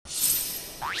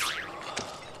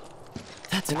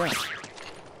That's enough.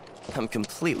 I'm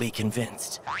completely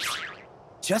convinced.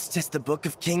 Just as the Book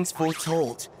of Kings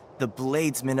foretold, the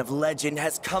Bladesman of legend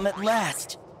has come at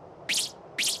last.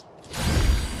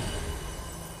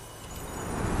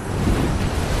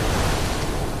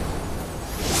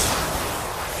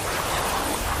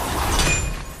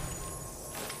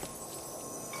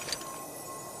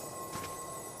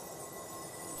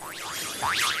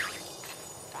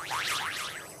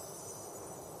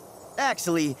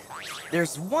 Actually,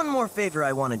 there's one more favor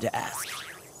I wanted to ask.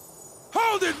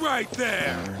 Hold it right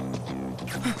there!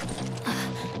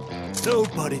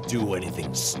 Nobody do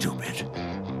anything stupid.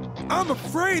 I'm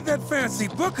afraid that fancy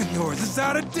book of yours is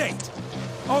out of date.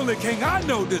 Only king I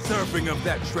know deserving of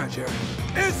that treasure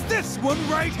is this one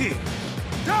right here.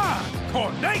 Don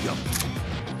Corneo!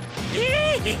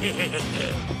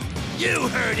 You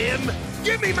heard him!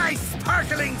 Give me my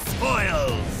sparkling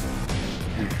spoils!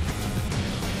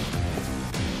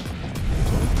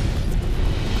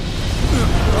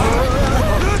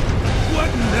 What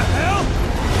in the hell?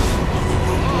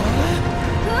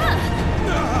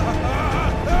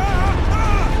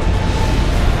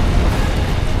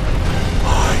 I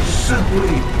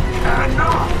simply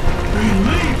cannot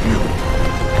believe you!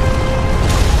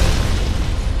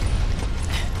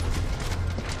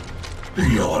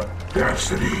 The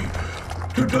audacity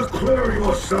to declare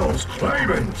yourselves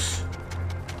claimants!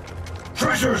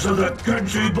 Treasures of the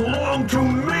Genji belong to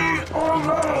me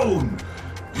alone!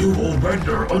 You will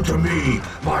render unto me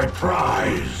my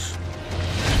prize!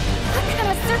 What kind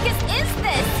of circus is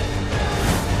this?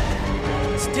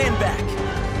 Stand back.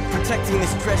 Protecting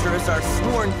this treasure is our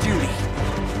sworn duty.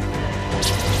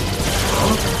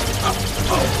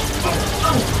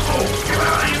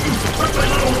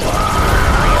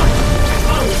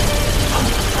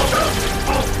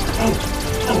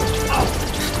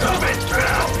 Stop it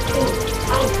now!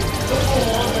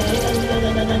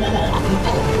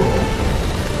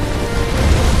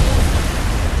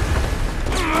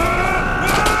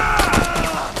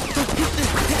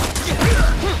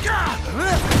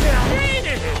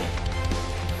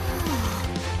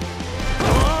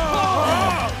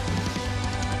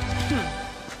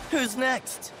 Who's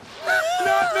next?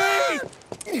 Not me!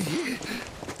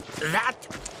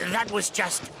 That was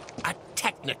just a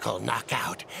technical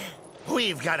knockout.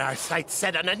 We've got our sights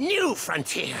set on a new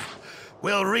frontier.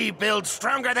 We'll rebuild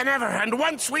stronger than ever, and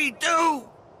once we do...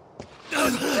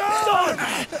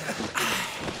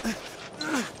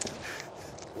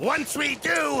 Once we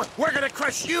do, we're gonna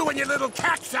crush you and your little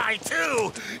cacti,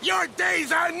 too! Your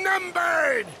days are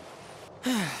numbered!